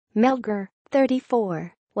Melgar,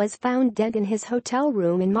 34, was found dead in his hotel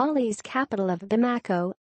room in Mali's capital of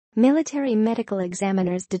Bamako. Military medical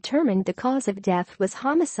examiners determined the cause of death was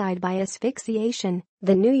homicide by asphyxiation,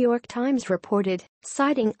 the New York Times reported,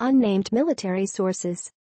 citing unnamed military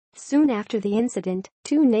sources. Soon after the incident,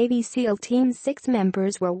 2 Navy SEAL Team 6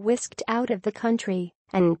 members were whisked out of the country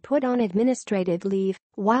and put on administrative leave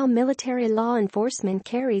while military law enforcement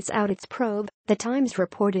carries out its probe, the Times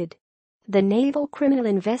reported. The Naval Criminal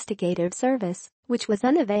Investigative Service, which was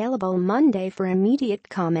unavailable Monday for immediate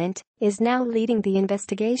comment, is now leading the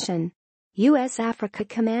investigation. U.S. Africa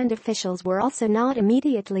Command officials were also not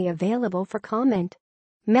immediately available for comment.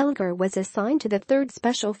 Melgar was assigned to the 3rd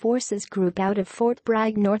Special Forces Group out of Fort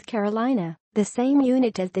Bragg, North Carolina, the same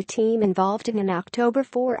unit as the team involved in an October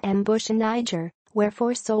 4 ambush in Niger, where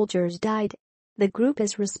 4 soldiers died. The group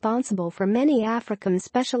is responsible for many African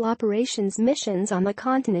special operations missions on the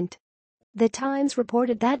continent. The Times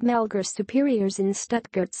reported that Melgar's superiors in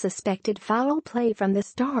Stuttgart suspected foul play from the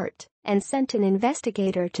start and sent an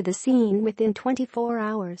investigator to the scene within 24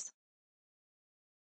 hours.